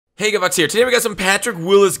Hey guys, here. Today we got some Patrick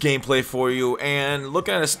Willis gameplay for you, and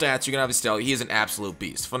looking at his stats, you can obviously tell he is an absolute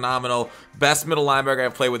beast. Phenomenal. Best middle linebacker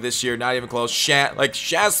I've played with this year, not even close.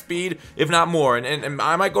 Shaz speed, if not more. And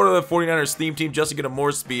I might go to the 49ers theme team just to get him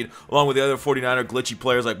more speed, along with the other 49er glitchy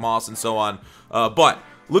players like Moss and so on. But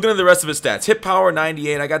looking at the rest of his stats, hit power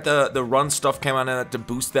 98. I got the run stuff came on in to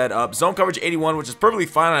boost that up. Zone coverage 81, which is perfectly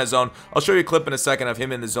fine on his own. I'll show you a clip in a second of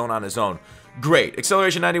him in the zone on his own. Great.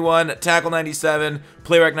 Acceleration 91, tackle 97,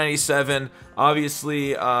 play rec 97. Obviously,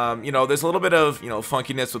 you know, there's a little bit of,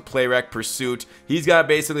 funkiness with play rec pursuit. He's got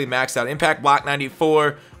basically maxed out. Impact block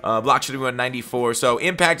 94, block should be 94. So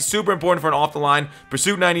impact is super important for an off the line.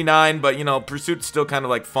 Pursuit 99, but pursuit's still kind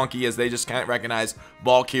of like funky as they just can't recognize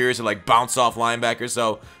ball carriers or like bounce off linebackers.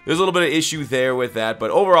 So there's a little bit of issue there with that,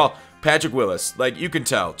 but overall, Patrick Willis, like you can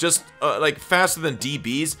tell, just like faster than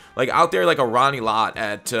DBs, like out there like a Ronnie Lott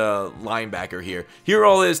at linebacker here. Here are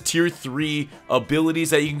all his tier 3 abilities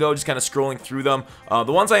that you can go just kind of scrolling through them.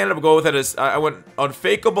 The ones I ended up going with is I went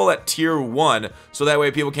unfakeable at tier 1, so that way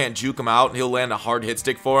people can't juke him out and he'll land a hard hit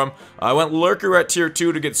stick for him. I went lurker at tier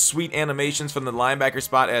 2 to get sweet animations from the linebacker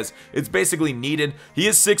spot as it's basically needed. He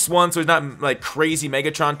is 6'1", so he's not like crazy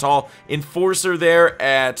Megatron tall. Enforcer there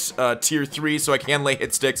at tier 3, so I can lay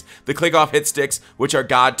hit sticks. The click off hit sticks, which are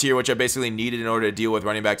god tier, which I basically needed in order to deal with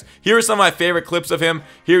running backs. Here are some of my favorite clips of him.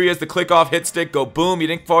 Here he is, the click off hit stick, go boom. You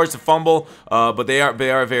didn't force a fumble, but they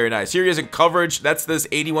are very nice. Here he is in coverage. That's this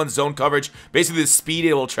 81 zone coverage. Basically the speed,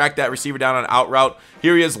 it will track that receiver down on out route.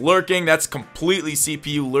 Here he is lurking. That's completely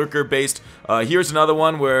CPU lurker based. Here's another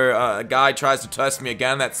one where a guy tries to test me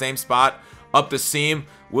again, that same spot up the seam.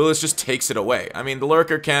 Willis just takes it away. I mean, the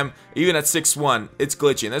lurker chem, even at 6'1", it's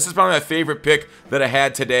glitchy. And this is probably my favorite pick that I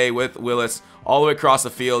had today with Willis all the way across the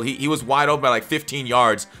field. He was wide open by like 15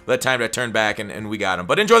 yards by the time I turned back and we got him.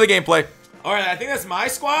 But enjoy the gameplay. All right, I think that's my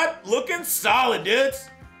squad. Looking solid, dudes.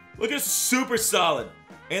 Looking super solid.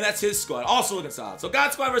 And that's his squad, also looking solid. So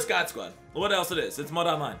God Squad versus God Squad. What else it is? It's Mud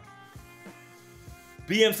Online.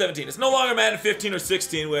 BM17. It's no longer Madden 15 or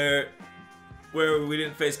 16 where we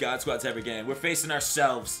didn't face God Squads every game. We're facing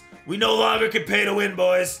ourselves. We no longer can pay to win,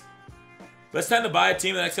 boys. Best time to buy a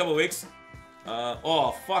team in the next couple of weeks.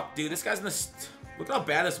 Oh, fuck, dude. This guy's in the... Look how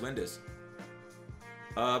bad this wind is.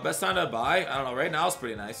 Best time to buy? I don't know. Right now it's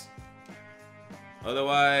pretty nice.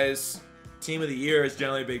 Otherwise, team of the year is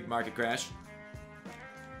generally a big market crash.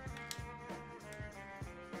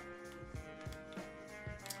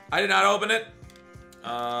 I did not open it.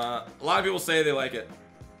 A lot of people say they like it.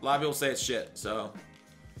 A lot of people say it's shit, so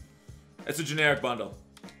it's a generic bundle.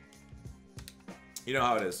 You know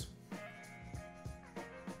how it is.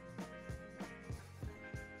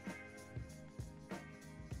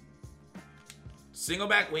 Single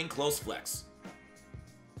back wing close flex.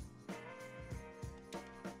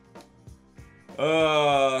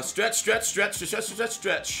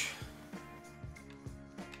 Stretch.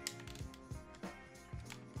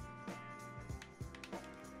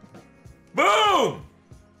 Boom!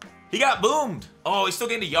 He got boomed. Oh, he's still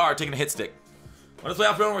getting a yard, taking a hit stick. When it's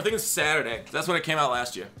playoff program, we're thinking Saturday. That's when it came out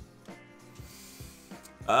last year.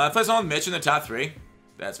 I played someone with Mitch in the top 3.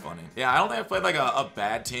 That's funny. Yeah, I don't think I've played like a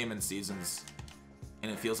bad team in seasons, and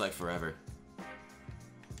it feels like forever.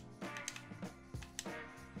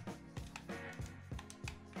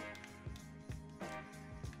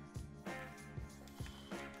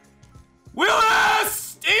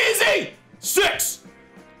 Willis! Easy! 6!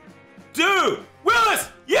 Dude! Willis!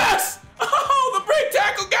 Yes! Oh, the break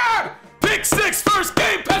tackle guard! Pick 6, first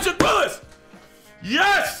game, Patrick Willis!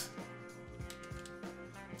 Yes!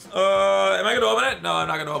 Am I gonna open it? No, I'm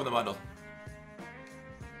not gonna open the bundle.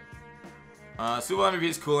 Super Bowl MVP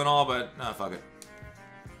is cool and all, but nah, fuck it.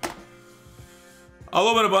 I'll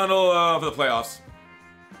open a bundle for the playoffs.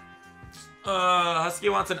 Husky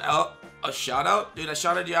wants a shout out? Dude, I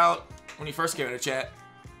shouted you out when you first came into chat.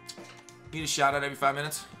 You need a shout out every 5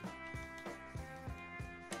 minutes.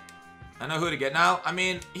 I know who to get now. I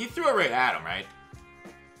mean, he threw it right at him, right?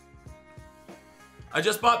 I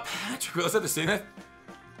just bought Patrick Willis. Have you seen it?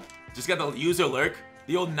 Just got the user lurk.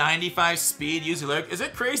 The old 95 speed user lurk. Is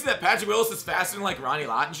it crazy that Patrick Willis is faster than like Ronnie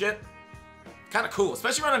Lott and shit? Kind of cool,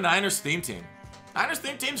 especially on a Niners theme team. Niners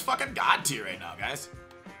theme team's fucking god tier right now, guys.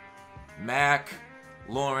 Mack,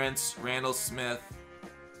 Lawrence, Randall Smith.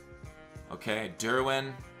 Okay,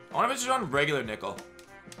 Derwin. I wonder if it's just on regular nickel.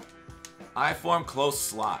 I form close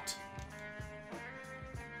slot.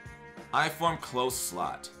 I form close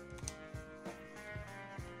slot.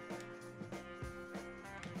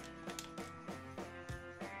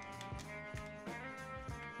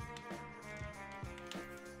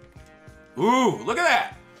 Ooh, look at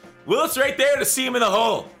that. Willis right there to see him in the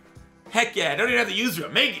hole. Heck yeah, I don't even have to use her.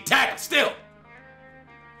 Make it tackle still.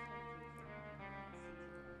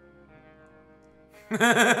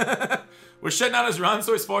 We're shutting down his run,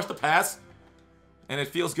 so he's forced to pass. And it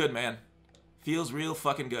feels good, man. Feels real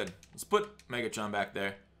fucking good. Let's put Megatron back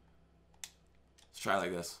there. Let's try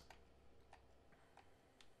like this.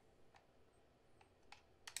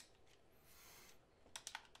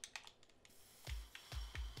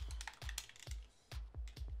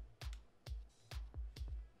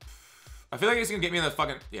 I feel like he's gonna get me in the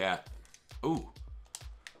fucking... Yeah. Ooh.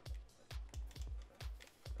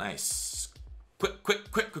 Nice. Quit.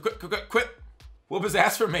 Whoop his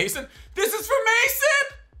ass for Mason. This is for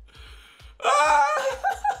Mason! Ah!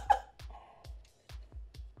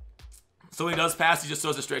 So when he does pass, he just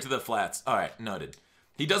throws it straight to the flats. Alright, noted.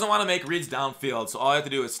 He doesn't want to make reads downfield, so all I have to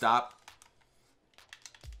do is stop.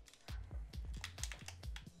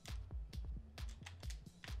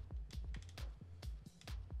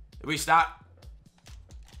 If we stop.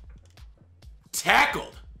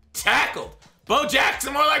 Tackled. Bo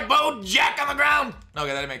Jackson, more like Bo Jack on the ground.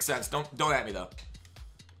 Okay, that makes sense. Don't at me though.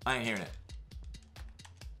 I ain't hearing it.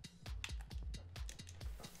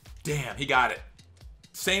 Damn, he got it.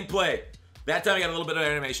 Same play. That time he got a little bit of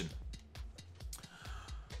animation.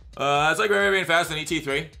 It's like very, very fast than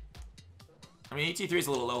ET3. I mean, ET3 is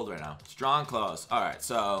a little old right now. Strong close. All right,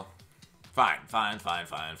 so fine.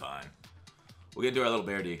 We'll get into our little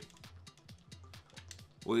bear D.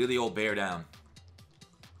 We'll get the old bear down.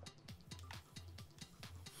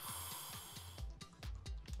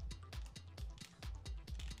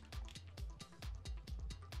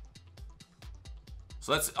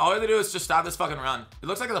 So let's, all we have to do is just stop this fucking run. It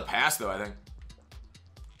looks like it's a pass though, I think.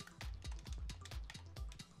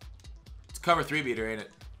 It's a cover 3 beater, ain't it?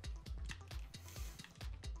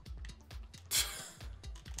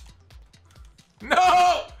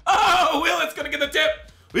 No! Oh, Willis gonna get the tip.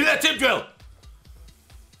 We need that tip drill.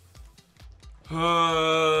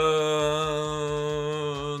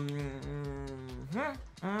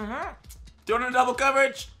 Doing a double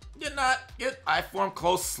coverage. Did not get I form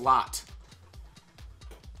close slot.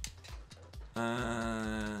 What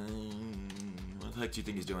the heck do you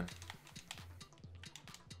think he's doing?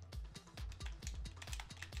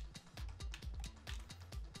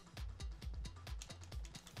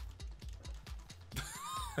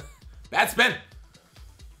 Bad spin.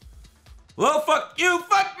 Well, fuck you,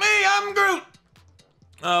 fuck me, I'm Groot.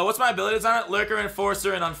 What's my abilities on it? Lurker,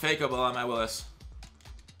 Enforcer, and Unfakeable on my Willis.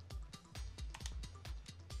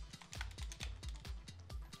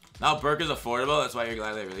 Now Burke is affordable, that's why you're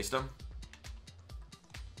glad they released him.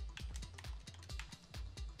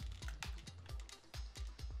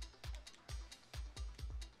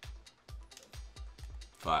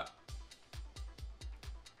 Fuck.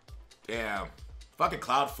 Damn. Fucking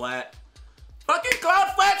Cloud Flat. Fucking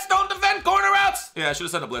Cloud Flats don't defend corner routes! Yeah, I should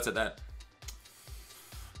have sent a blitz at that.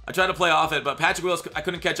 I tried to play off it, but Patrick Willis, I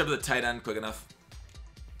couldn't catch up to the tight end quick enough.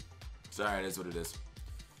 Sorry, it is what it is.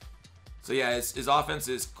 So yeah, his offense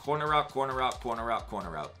is corner route, corner route, corner route,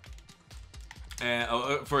 corner route. And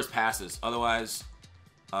for his passes. Otherwise,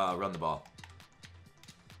 run the ball.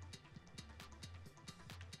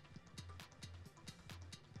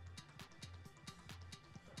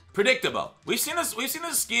 Predictable. We've seen this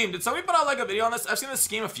scheme. Did somebody put out like a video on this? I've seen this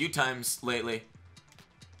scheme a few times lately.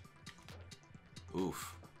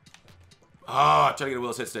 Oof. Oh, I'm trying to get a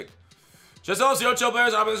Willis hit stick. Just all zero chill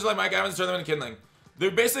players, oppositions like Mike Evans turn them into kindling.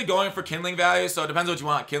 They're basically going for kindling values, so it depends what you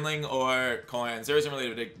want, kindling or coins. There isn't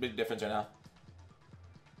really a big difference right now.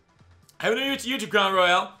 I have a new YouTube Crown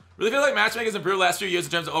Royale. Really feel like matchmaking has improved the last few years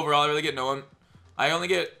in terms of overall. I really get no one. I only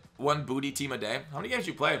get one booty team a day. How many games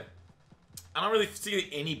do you play? I don't really see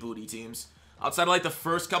any booty teams outside of like the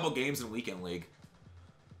first couple games in Weekend League.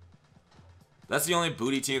 That's the only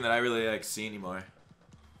booty team that I really like see anymore.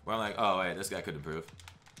 Where I'm like, oh wait, this guy could improve.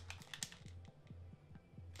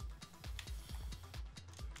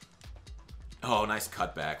 Oh, nice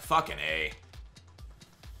cutback. Fucking A.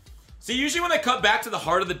 See, usually when they cut back to the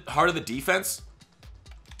heart of the defense,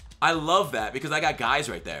 I love that because I got guys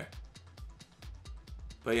right there.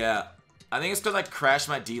 But yeah, I think it's because I crashed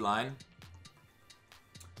my D-line.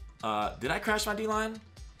 Did I crash my D-line?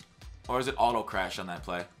 Or is it auto crash on that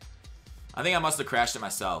play? I think I must have crashed it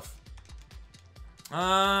myself. Did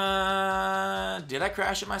I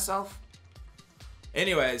crash it myself?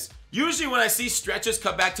 Anyways, usually when I see stretches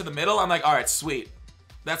cut back to the middle, I'm like, alright, sweet.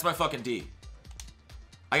 That's my fucking D.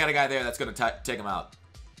 I got a guy there that's going to take him out.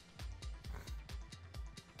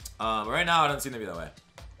 But right now, it doesn't seem to be that way.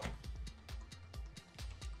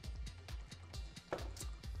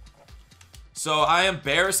 So I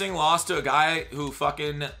embarrassing lost to a guy who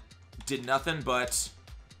fucking did nothing but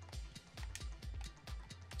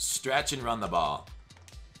Stretch and run the ball.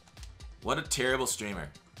 What a terrible streamer.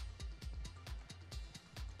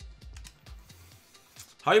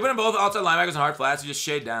 How you putting both outside linebackers and hard flats? You just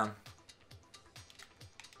shade down.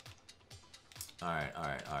 Alright,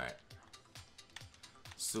 alright, alright.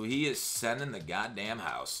 So he is sending the goddamn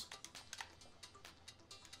house.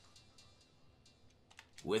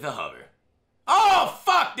 With a hover. Oh,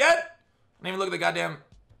 fuck, dude! I didn't even look at the goddamn...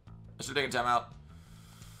 I should have taken time out.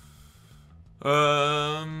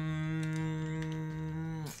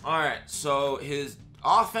 Alright, so his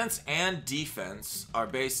offense and defense are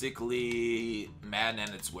basically Madden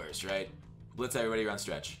and its worst, right? Blitz everybody, run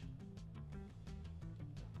stretch.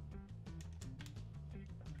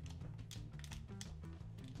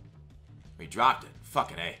 We dropped it.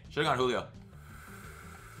 Fucking A. Should've gone Julio.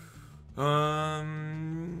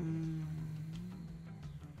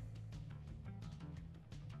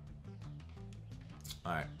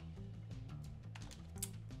 Alright.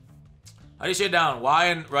 How do you shade down? Y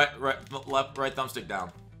and right thumbstick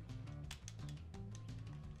down.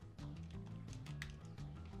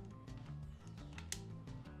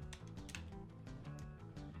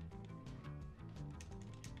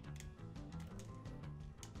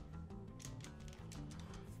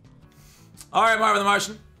 Alright, Marvin the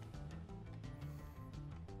Martian.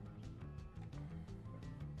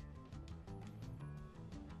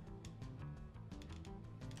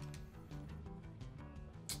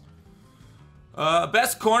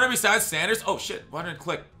 Best corner besides Sanders? Oh shit, why didn't it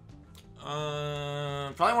click?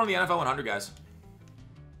 Probably one of the NFL 100 guys.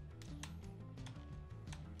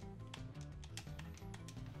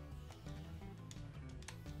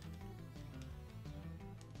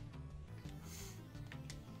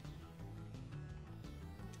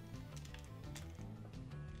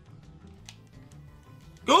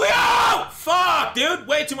 Julio! Fuck, dude!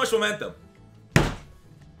 Way too much momentum.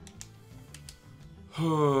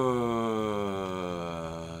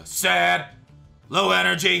 Sad. Low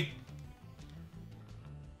energy.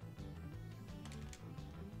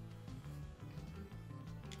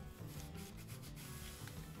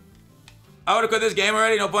 I would have quit this game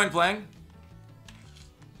already. No point in playing.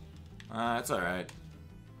 It's alright.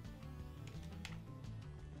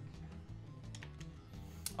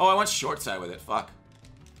 Oh, I went short side with it. Fuck.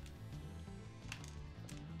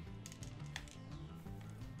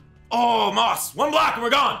 Oh, Moss. One block and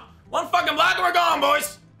we're gone. One fucking block and we're gone,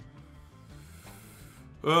 boys.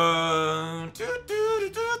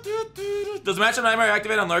 Does Matchup Nightmare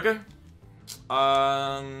activate on Lurker?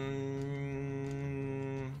 I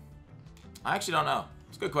actually don't know.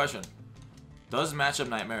 It's a good question. Does Matchup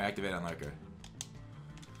Nightmare activate on Lurker?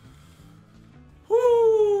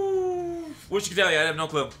 Woo! Wish you could tell you. I have no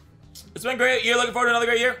clue. It's been a great year. Looking forward to another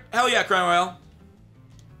great year. Hell yeah, Crime Royale.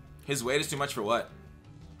 His weight is too much for what?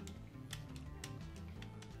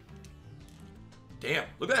 Damn,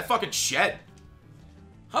 look at that fucking shed.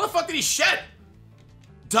 How the fuck did he shed?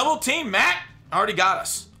 Double team, Matt? Already got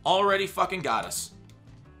us. Already fucking got us.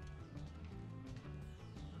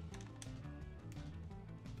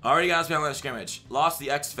 Already got us behind the scrimmage. Lost the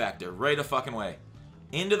X factor right a fucking way.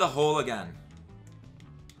 Into the hole again.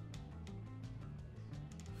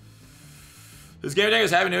 This game day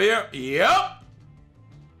is Happy New Year? Yep.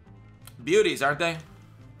 Beauties, aren't they?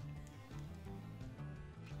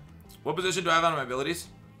 What position do I have on my abilities?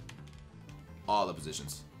 All the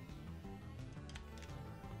positions.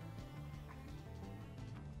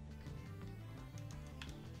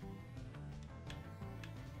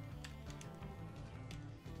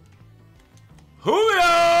 Julio!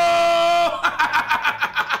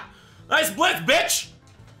 Nice blitz, bitch!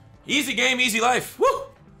 Easy game, easy life. Woo!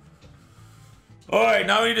 Alright,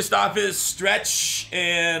 now we need to stop his stretch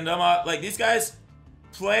and like these guys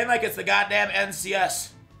playing like it's the goddamn NCS.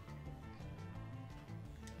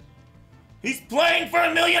 He's playing for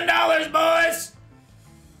 $1 million, boys!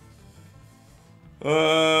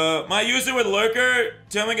 My user with Lurker,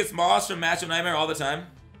 tell me gets Moss from Matchup Nightmare all the time.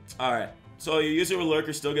 Alright, so your user with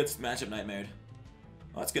Lurker still gets Matchup Nightmared.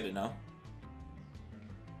 Well, that's good to know.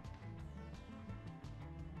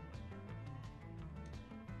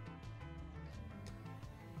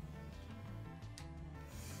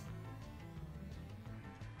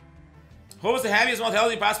 What was the happiest, most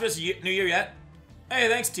healthy, prosperous New Year yet? Hey,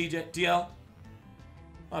 thanks, TJ, TL.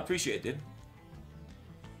 I appreciate it, dude.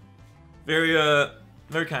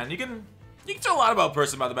 Very kind. You can tell a lot about a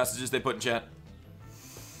person by the messages they put in chat.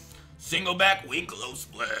 Single back, wing close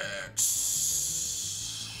flex.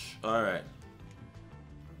 All right.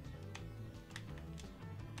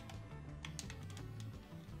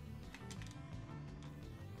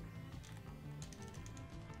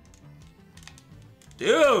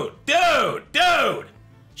 Dude.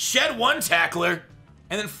 Shed one tackler,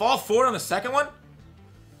 and then fall forward on the second one?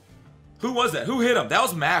 Who was that? Who hit him? That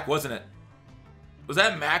was Mac, wasn't it? Was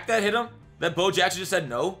that Mac that hit him? That Bo Jackson just said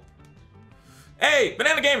no? Hey,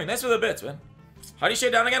 Banana Gaming, thanks for the bits, man. How do you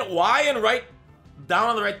shade down again? Y and right, down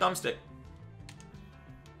on the right thumbstick.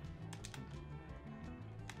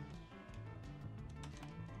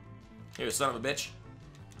 Here, son of a bitch.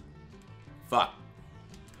 Fuck.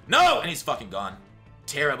 No! And he's fucking gone.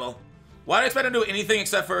 Terrible. Why did I expect him to do anything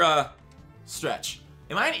except for, stretch?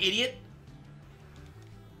 Am I an idiot?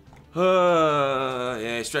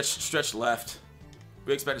 Yeah, stretch left.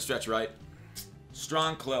 We expect to stretch right.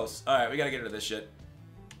 Strong close. Alright, we gotta get into this shit.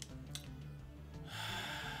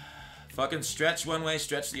 Fucking stretch one way,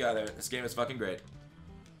 stretch the other. This game is fucking great.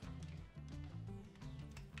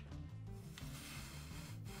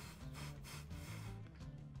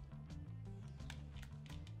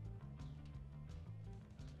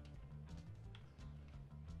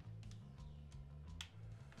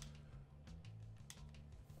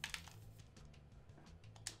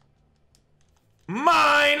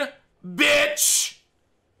 Mine, bitch!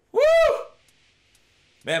 Woo!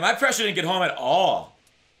 Man, my pressure didn't get home at all.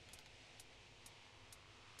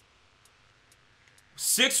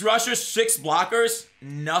 6 rushers, 6 blockers,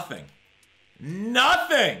 nothing.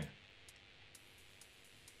 Nothing!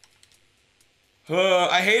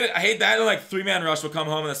 I hate it. I hate that like 3-man rush will come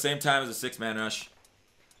home at the same time as a 6-man rush.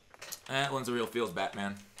 That one's a real feels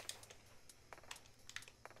Batman.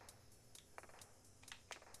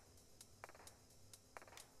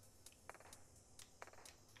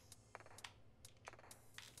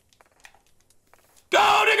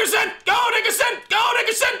 Go Nickerson! Go Nickerson! Go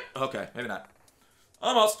Nickerson! Okay, maybe not.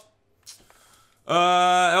 Almost.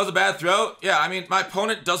 That was a bad throw. Yeah, I mean, my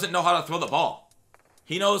opponent doesn't know how to throw the ball.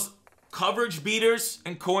 He knows coverage beaters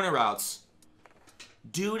and corner routes.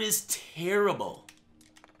 Dude is terrible.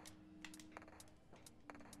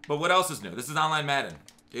 But what else is new? This is online Madden.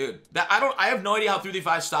 Dude, I have no idea how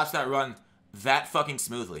 335 stops that run that fucking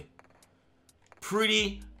smoothly.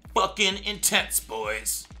 Pretty fucking intense,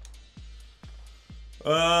 boys.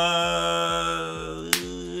 Should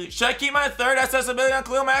I keep my third accessibility on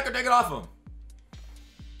Khalil Mack or take it off him?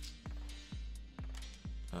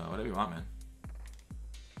 Whatever you want, man.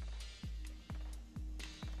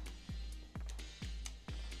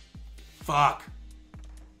 Fuck.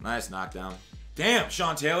 Nice knockdown. Damn,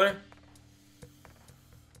 Sean Taylor.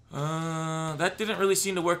 That didn't really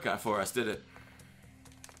seem to work out for us, did it?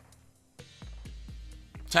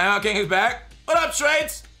 Timeout King is back. What up,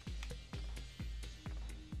 Trades?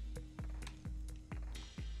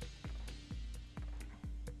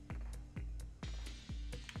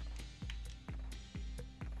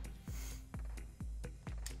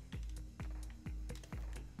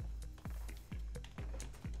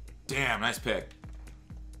 Damn, nice pick.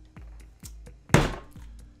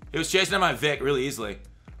 He was chasing down my Vic really easily.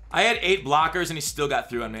 I had 8 blockers and he still got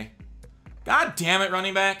through on me. God damn it,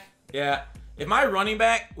 running back. Yeah, if my running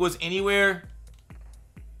back was anywhere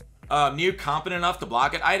near competent enough to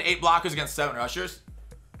block it, I had 8 blockers against 7 rushers.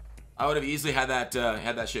 I would have easily had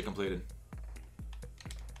that shit completed.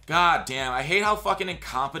 God damn, I hate how fucking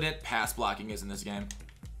incompetent pass blocking is in this game.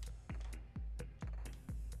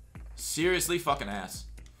 Seriously fucking ass.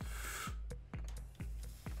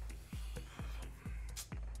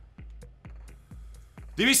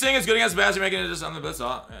 DB Singh is good against Bass. You're making it just on the blitz.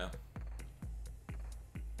 Oh, yeah.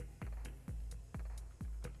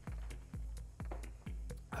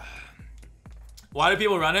 Why do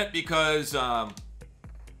people run it? Because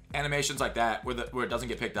animations like that, where it doesn't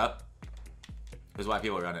get picked up, is why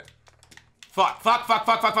people run it. Fuck.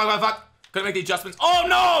 Couldn't make the adjustments. Oh,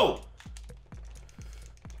 no!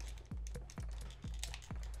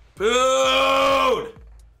 Dude!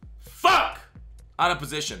 Fuck! Out of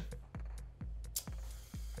position.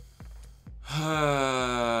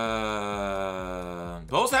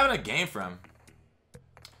 Bo's having a game for him.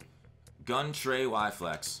 Gun tray Y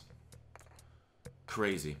flex.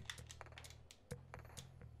 Crazy.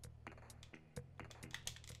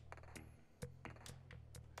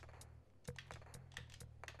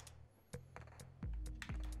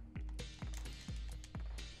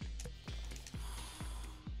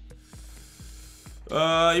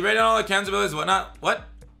 You ready on all the Ken's abilities and whatnot? What?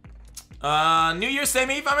 New Year's, say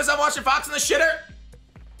me. Find myself watching Fox in the shitter.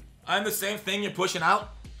 I'm the same thing you're pushing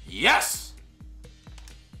out. Yes.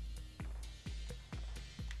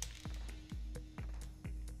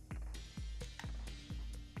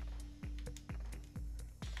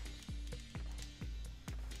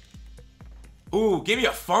 Ooh, give me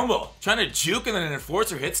a fumble. Trying to juke and then an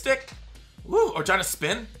enforcer hit stick. Ooh, or trying to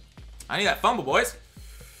spin. I need that fumble, boys.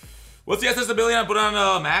 What's the accessibility on put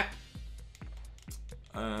on Mac?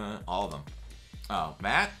 All of them. Oh,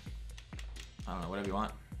 Mac? I don't know, whatever you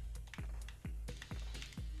want.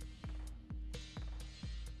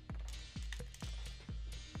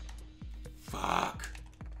 Fuck.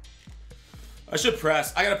 I should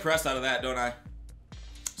press. I gotta press out of that, don't I?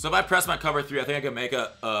 So if I press my cover 3, I think I can make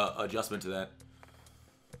a adjustment to that.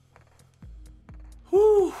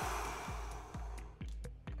 Whew.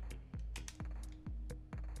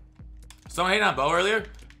 Someone hated on Bo earlier.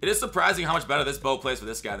 It is surprising how much better this Bo plays for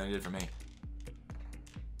this guy than he did for me.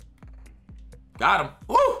 Got him.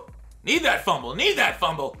 Woo! Need that fumble. Need that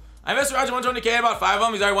fumble. I missed Roger 120K, about 5 of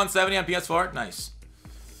them. He's already 170 on PS4. Nice.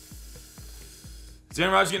 Is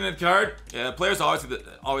Aaron Rodgers getting a card? Yeah, players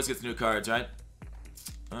always gets new cards, right?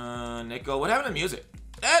 Nickel. What happened to music?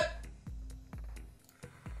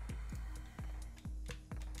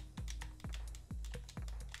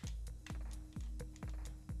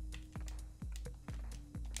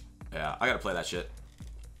 Yeah, I gotta play that shit.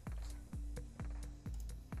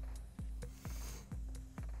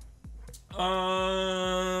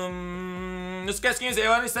 This guy's game's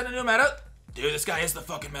A1. He's setting a new meta. Dude, this guy is the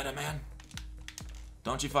fucking meta, man.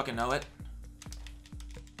 Don't you fucking know it?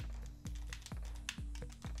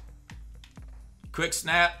 Quick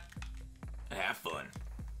snap. Have fun.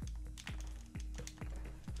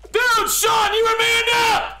 Dude, Sean, you were manned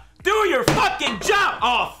up! Do your fucking job!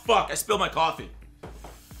 Oh, fuck. I spilled my coffee.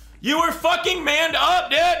 You were fucking manned up,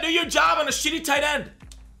 dude! Do your job on a shitty tight end.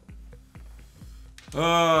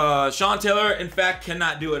 Sean Taylor, in fact,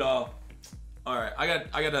 cannot do it all. Alright, I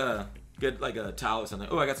gotta get like a towel or something.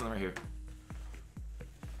 Oh, I got something right here.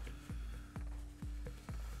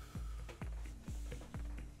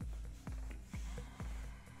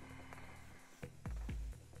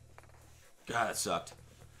 God, that sucked.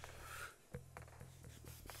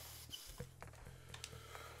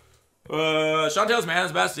 Sean Taylor's man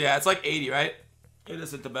is best. Yeah, it's like 80, right? It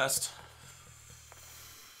isn't the best.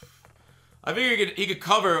 I figure he could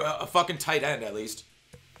cover a fucking tight end at least.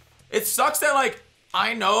 It sucks that, like,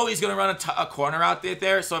 I know he's going to run a corner out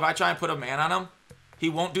there, so if I try and put a man on him, he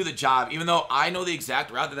won't do the job, even though I know the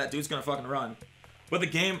exact route that dude's going to fucking run. But the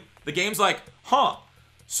game's like, huh,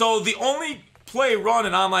 so the only play run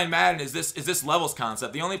in online Madden is this levels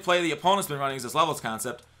concept. The only play the opponent's been running is this levels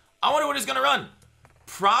concept. I wonder what he's going to run.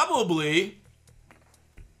 Probably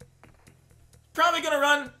going to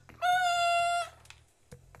run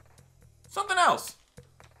something else.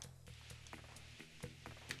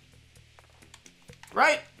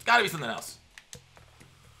 Right? It's got to be something else.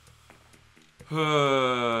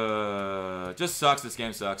 Just sucks. This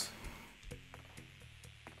game sucks.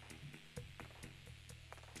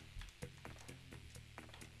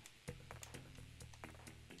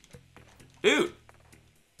 Dude.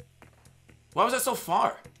 Why was that so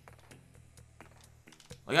far?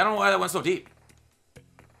 Like, I don't know why that went so deep.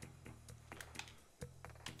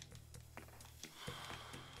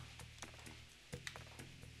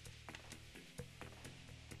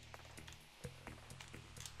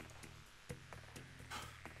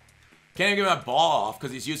 Can't even get my ball off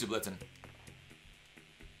because he's used to blitzing.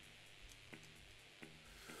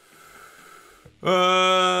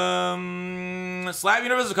 Slap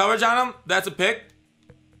universal coverage on him? That's a pick?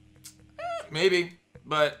 Maybe.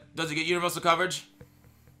 But does he get universal coverage?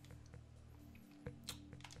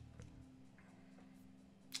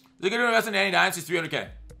 Is it good to invest in Danny Dynasty? 300K.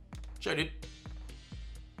 Sure, dude.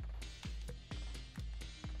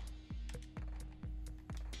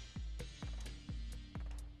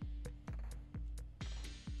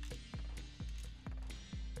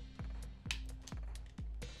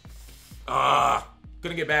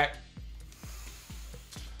 Couldn't get back.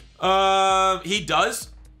 He does.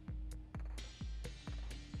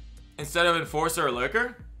 Instead of Enforcer or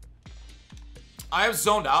Lurker. I have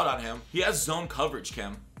zoned out on him. He has zone coverage,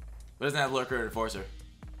 Kim. But doesn't have Lurker or Enforcer.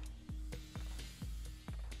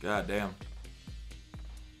 God damn.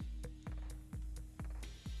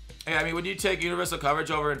 Hey, I mean, would you take universal coverage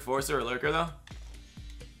over Enforcer or Lurker, though?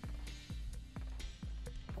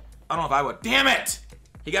 I don't know if I would. Damn it!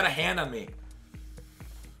 He got a hand on me.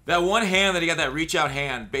 That one hand that he got, that reach out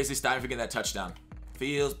hand, basically stopped me from getting that touchdown.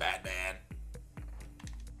 Feels bad, man.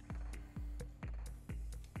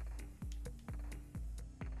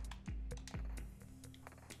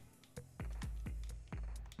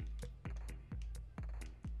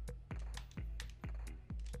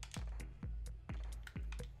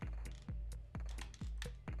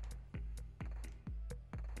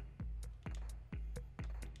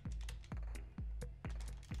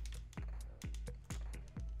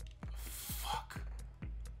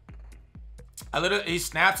 He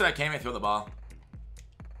snaps and I can't even throw the ball.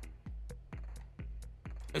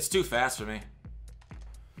 It's too fast for me.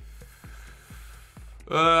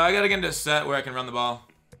 I gotta get into a set where I can run the ball.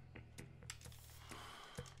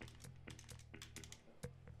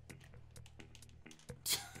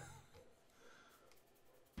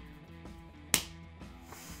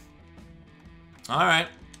 Alright.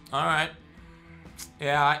 Alright.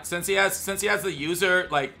 Yeah, since he has the user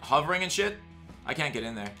like hovering and shit, I can't get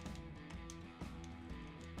in there.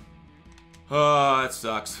 Oh, that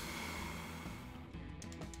sucks.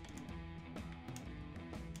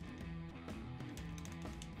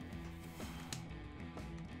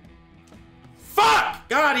 Fuck!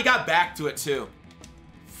 God, he got back to it too.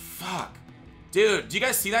 Fuck. Dude, do you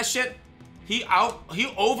guys see that shit? He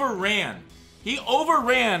overran. He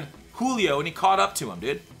overran Julio and he caught up to him,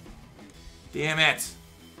 dude. Damn it.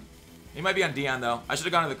 He might be on Dion though. I should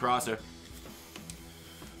have gone to the crosser.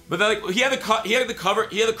 But then, like, he had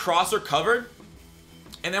the crosser covered,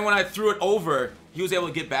 and then when I threw it over, he was able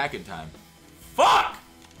to get back in time. Fuck!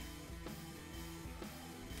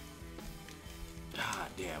 God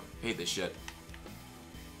damn. Hate this shit.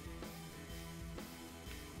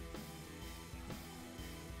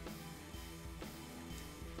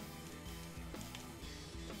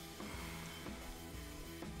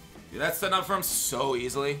 Dude, that's setting up for him so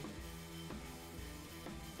easily.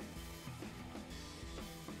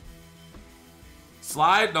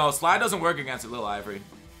 Slide? No, slide doesn't work against a Little Ivory.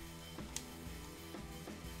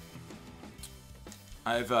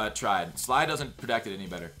 I've tried. Slide doesn't protect it any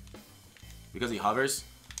better. Because he hovers.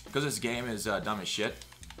 Because this game is dumb as shit.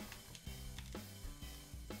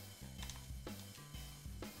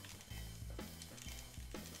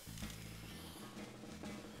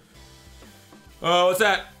 Oh, what's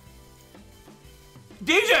that?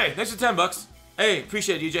 DJ! Thanks for 10 bucks. Hey,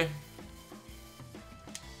 appreciate it, DJ.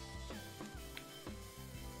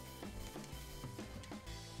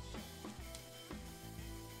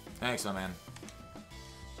 Thanks, my man.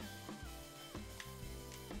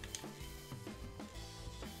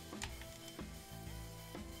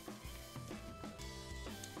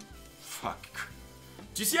 Fuck.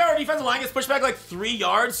 Do you see how our defensive line gets pushed back like 3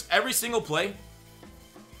 yards every single play?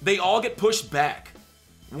 They all get pushed back.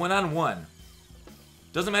 One-on-one.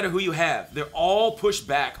 Doesn't matter who you have. They're all pushed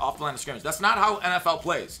back off the line of scrimmage. That's not how NFL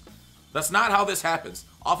plays. That's not how this happens.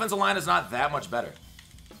 Offensive line is not that much better.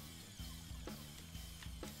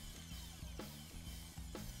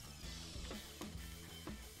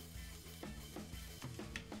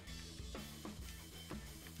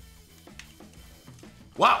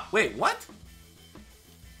 Wow, wait, what?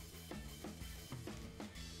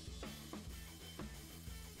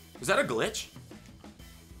 Is that a glitch?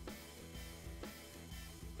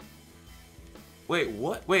 Wait,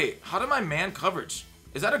 what? Wait, how did my man coverage?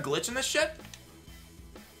 Is that a glitch in this shit?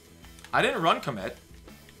 I didn't run commit.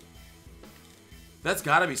 That's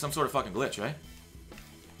gotta be some sort of fucking glitch, right?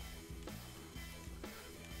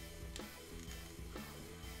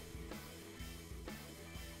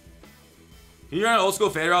 He ran an old school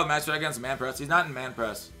fade route matched against man press. He's not in man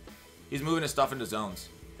press. He's moving his stuff into zones.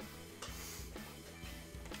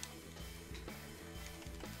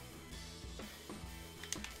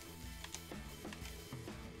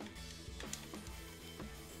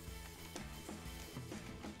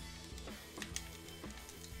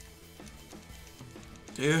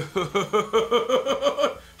 Dude. How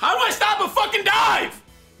do I stop a fucking dive?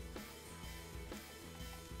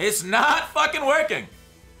 It's not fucking working.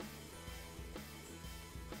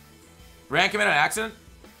 Ran commit on accident?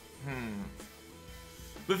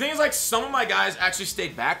 The thing is, like, some of my guys actually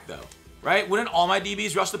stayed back, though. Right? Wouldn't all my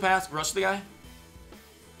DBs rush the pass, rush the guy?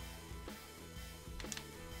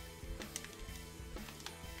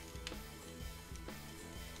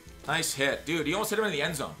 Nice hit. Dude, he almost hit him in the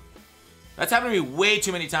end zone. That's happened to me way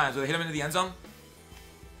too many times where they hit him into the end zone.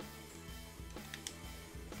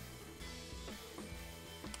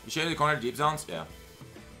 You shooting the corner deep zones? Yeah.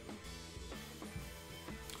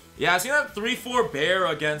 Yeah, I've seen that 3-4 bear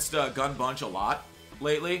against Gun Bunch a lot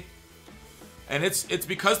lately. And it's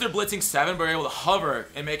because they're blitzing 7, but we're able to hover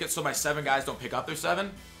and make it so my 7 guys don't pick up their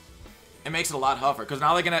 7. It makes it a lot tougher. Because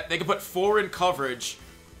now they can put 4 in coverage,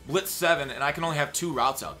 blitz 7, and I can only have 2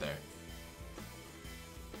 routes out there.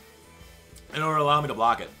 In order to allow me to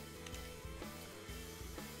block it.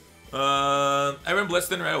 Everyone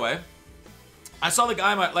blitzed in right away. I saw the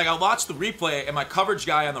guy, I watched the replay, and my coverage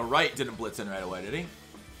guy on the right didn't blitz in right away, did he?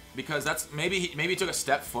 Because that's maybe he took a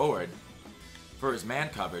step forward for his man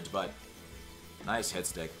coverage, but nice hit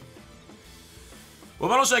stick. What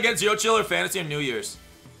bundle should I get? Zero Chill or Fantasy or New Year's?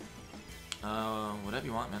 Whatever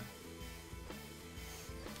you want, man.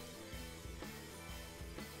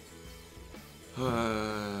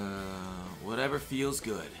 Whatever feels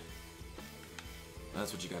good.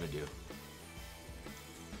 That's what you gotta do.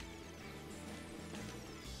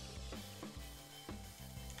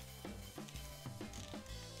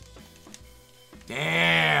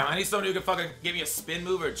 Damn, I need somebody who can fucking give me a spin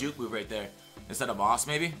move or a juke move right there. Instead of boss,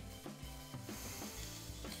 maybe?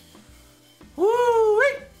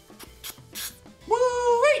 Woo-wee!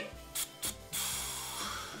 Woo-wee!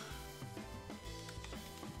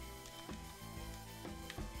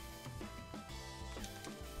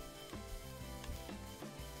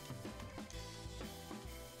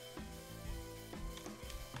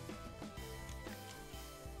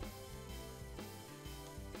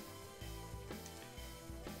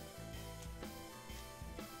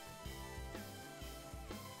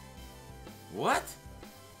 What?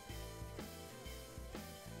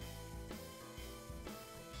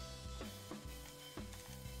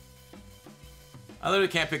 I literally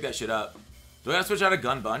can't pick that shit up. Do I gotta switch out a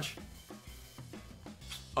gun bunch?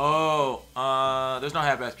 Oh, there's no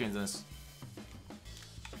half-back screens in this.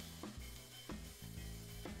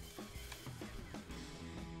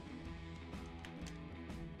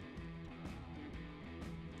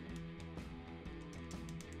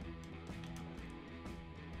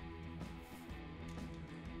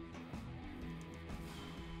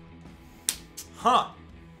 Huh.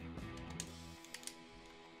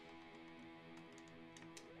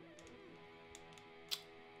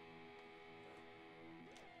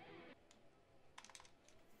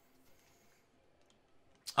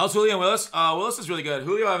 How's Julio and Willis? Willis is really good.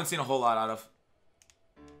 Julio I haven't seen a whole lot out of.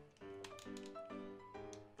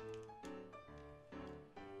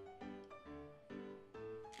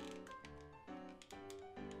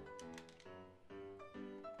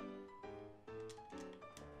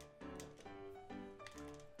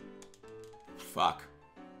 Fuck.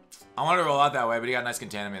 I wanted to roll out that way, but he got a nice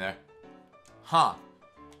contain on me there. Huh.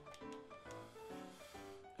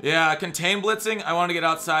 Yeah, contain blitzing. I want to get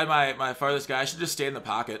outside my farthest guy. I should just stay in the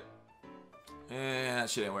pocket. That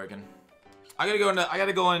shit ain't working. I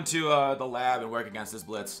gotta go into the lab and work against this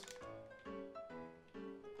blitz.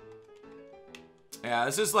 Yeah,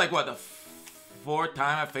 this is like what, the fourth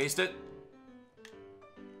time I faced it.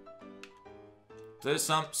 There's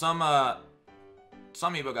some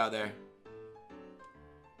ebook out there.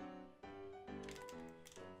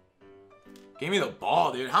 Give me the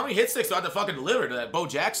ball, dude. How many hit sticks do I have to fucking deliver to that Bo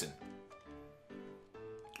Jackson?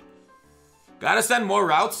 Gotta send more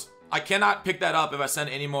routes. I cannot pick that up if I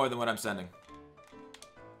send any more than what I'm sending.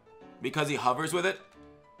 Because he hovers with it.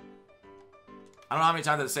 I don't know how many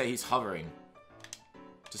times I have to say he's hovering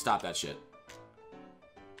to stop that shit.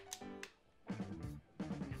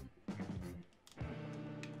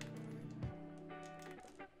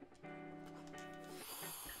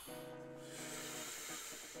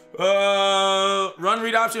 Run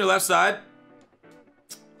read option to left side.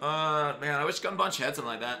 Man, I wish Gun Bunch had something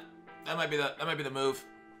like that. That might be the move.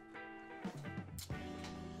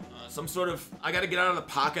 Some sort of, I gotta get out of the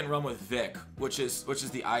pocket and run with Vic, which is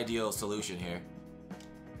the ideal solution here.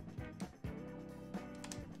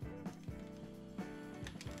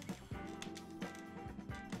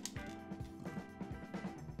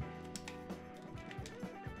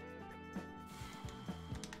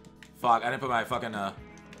 Fuck, I didn't put my fucking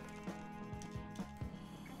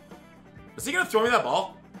Was he gonna throw me that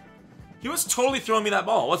ball? He was totally throwing me that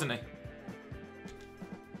ball, wasn't he?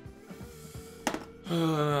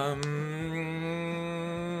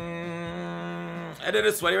 Edit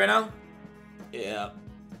is sweaty right now? Yeah.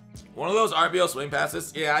 One of those RBO swing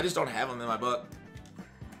passes? Yeah, I just don't have them in my book.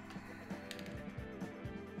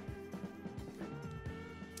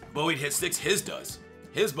 Bo eat hit sticks? His does.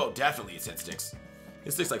 His bow definitely eats hit sticks.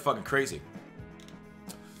 His sticks like fucking crazy.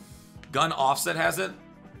 Gun offset has it?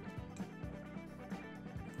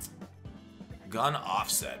 Gun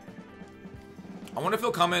offset. I wonder if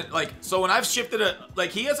he'll come in, like, so when I've shifted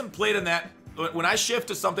like, he hasn't played in that, when I shift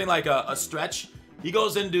to something like a stretch, he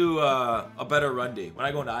goes into a better run D when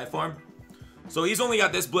I go into I form. So he's only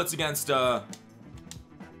got this blitz against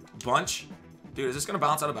Bunch. Dude, is this gonna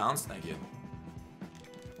bounce out of bounds? Thank you.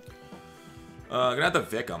 Gonna have to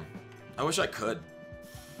Vic him. I wish I could.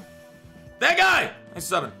 That guy! Nice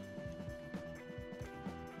 7.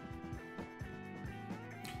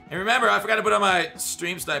 And remember, I forgot to put on my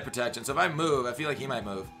stream snipe protection, so if I move, I feel like he might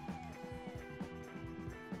move.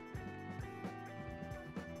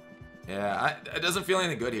 Yeah, it doesn't feel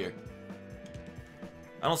anything good here.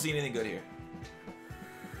 I don't see anything good here.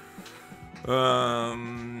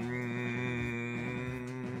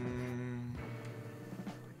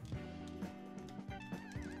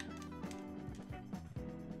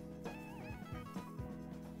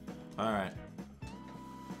 Alright.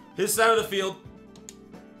 His side of the field.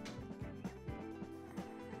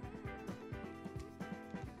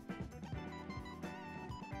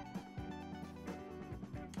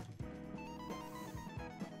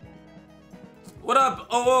 What up?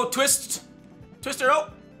 Oh, Twist. Twister,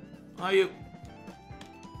 oh. How are you?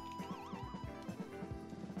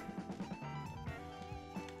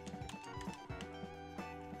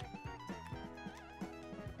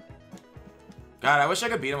 God, I wish I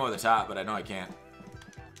could beat him over the top, but I know I can't.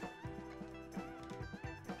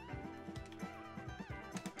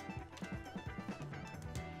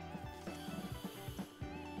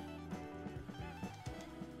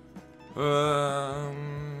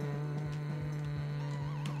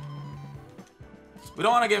 We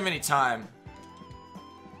don't want to give him any time.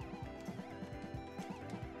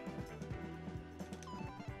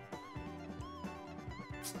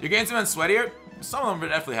 Your games have been sweatier? Some of them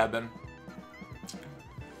definitely have been.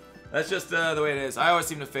 That's just the way it is. I always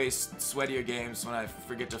seem to face sweatier games when I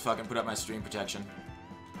forget to fucking put up my stream protection.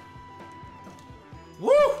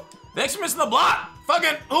 Woo! Thanks for missing the block!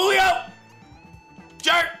 Fucking Julio!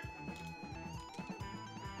 Jerk!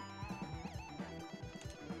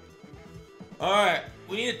 Alright,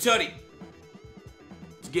 we need a tutty.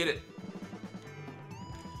 Let's get it.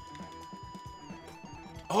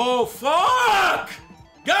 Oh, fuck!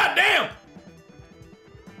 God damn!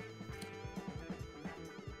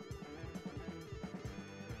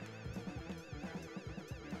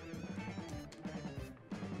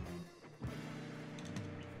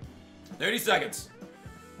 $30 seconds.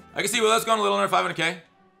 I can see Willow's going a little under 500k.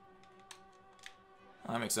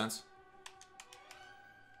 Oh, that makes sense.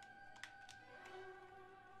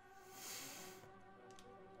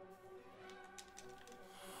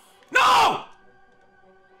 No!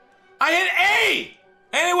 I hit A!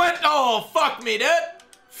 And it went, oh, fuck me, dude.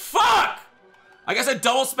 Fuck! I guess I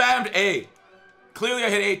double spammed A. Clearly I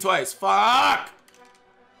hit A twice. Fuck!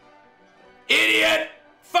 Idiot!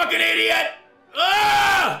 Fucking idiot!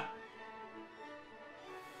 Ah!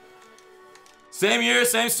 Same year,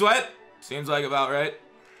 same sweat. Seems like about right.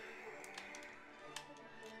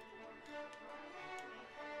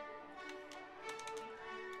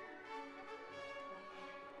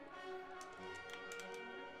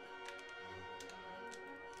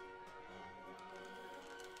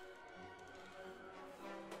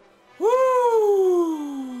 Woo!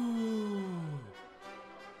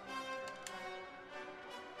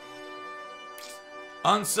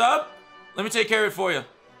 Unsub? Let me take care of it for you.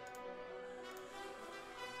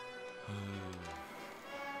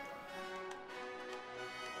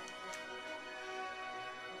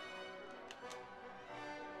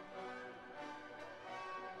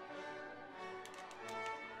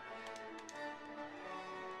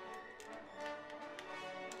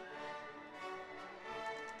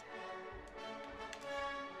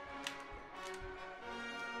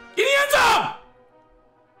 Get the end zone!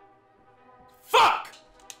 Fuck!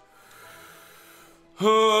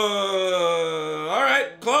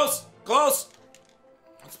 Alright, close, close.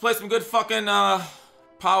 Let's play some good fucking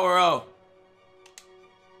Power O.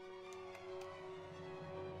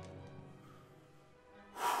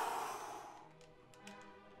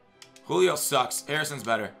 Julio sucks. Harrison's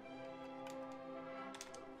better.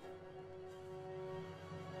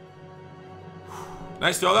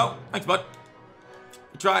 Nice throw though. Thanks, bud.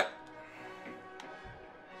 Good try.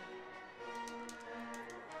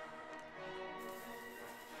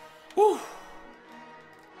 Whew.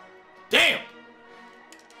 Damn.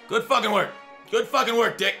 Good fucking work. Good fucking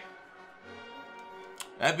work, Dick.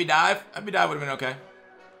 FB dive. FB dive would have been okay.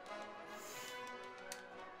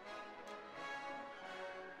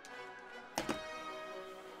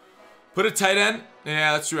 Put a tight end?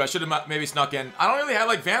 Yeah, that's true. I should have maybe snuck in. I don't really have,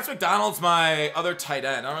 like, Vance McDonald's my other tight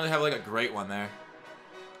end. I don't really have, like, a great one there.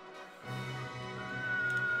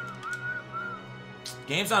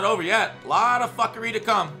 Game's not over yet. A lot of fuckery to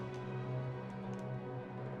come.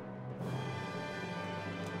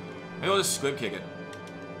 Maybe we'll just squib kick it.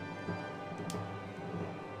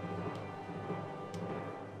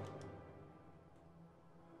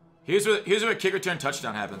 Here's where a kick return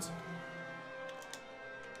touchdown happens.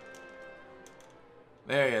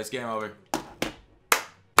 There he is. Game over.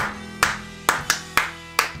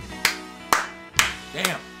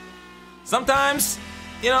 Damn. Sometimes,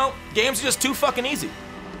 you know, games are just too fucking easy.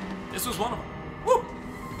 This was one of them.